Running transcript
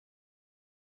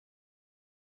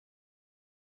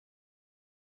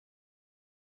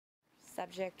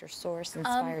subject or source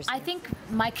inspires I you? think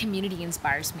my community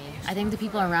inspires me. I think the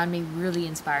people around me really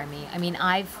inspire me. I mean,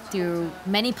 I've, through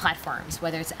many platforms,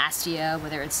 whether it's Astia,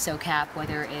 whether it's SoCap,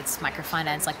 whether it's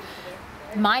microfinance, like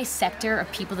my sector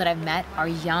of people that I've met are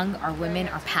young, are women,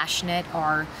 are passionate,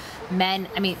 are men.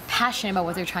 I mean, passionate about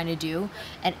what they're trying to do,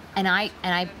 and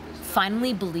I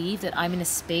finally believe that I'm in a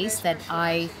space that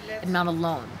I am not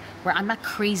alone, where I'm not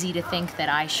crazy to think that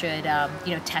I should,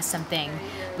 test something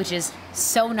which is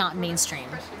so not mainstream,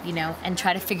 and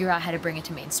try to figure out how to bring it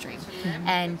to mainstream.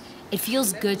 And it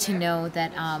feels good to know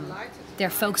that there are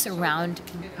folks around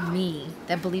me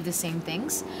that believe the same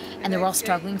things, and they're all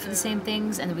struggling for the same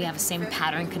things, and we have the same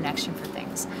pattern connection for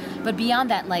things. But beyond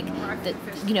that, like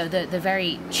the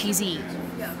very cheesy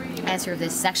answer of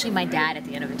this is actually my dad. At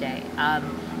the end of the day,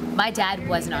 my dad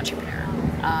was an entrepreneur.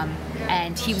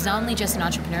 And he was not only just an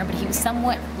entrepreneur, but he was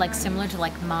somewhat like similar to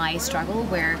like my struggle,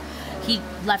 where he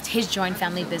left his joint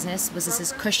family business, was this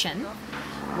his cushion,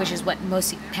 which is what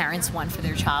most parents want for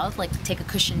their child, like take a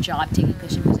cushion job, take a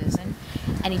cushion position.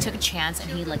 And he took a chance, and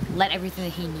he like let everything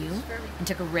that he knew and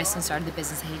took a risk and started the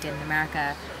business that he did in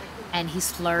America. And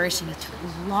he's flourished, and he took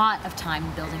a lot of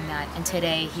time building that. And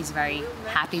today he's very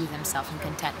happy with himself and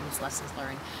content with his lessons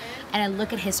learned. And I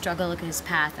look at his struggle, look at his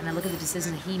path, and I look at the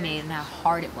decisions that he made and how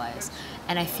hard it was.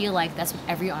 And I feel like that's what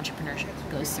every entrepreneur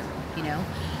goes through,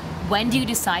 When do you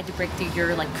decide to break through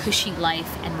your like cushy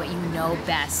life and what you know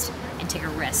best and take a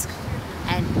risk?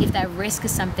 And if that risk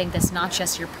is something that's not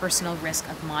just your personal risk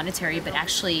of monetary, but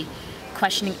actually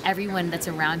questioning everyone that's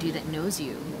around you that knows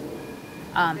you,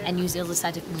 and you still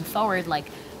decide to move forward, like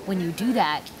when you do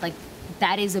that, like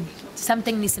that is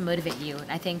something needs to motivate you. And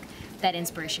I think that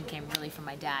inspiration came really from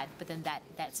my dad, but then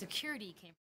that security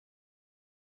came